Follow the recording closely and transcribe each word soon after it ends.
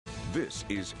This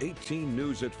is 18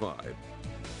 News at 5.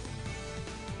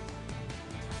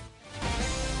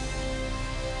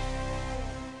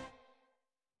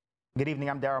 Good evening,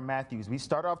 I'm Darryl Matthews. We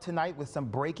start off tonight with some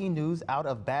breaking news out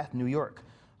of Bath, New York.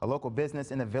 A local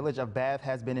business in the village of Bath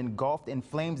has been engulfed in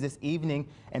flames this evening,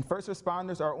 and first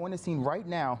responders are on the scene right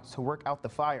now to work out the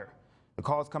fire. The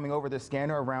call is coming over the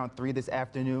scanner around 3 this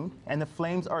afternoon, and the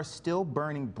flames are still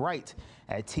burning bright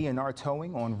at T&R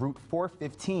Towing on Route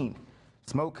 415.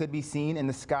 Smoke could be seen in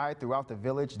the sky throughout the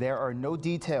village. There are no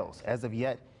details as of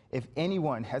yet if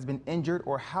anyone has been injured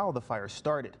or how the fire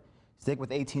started. Stick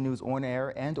with 18 News on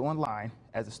air and online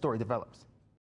as the story develops.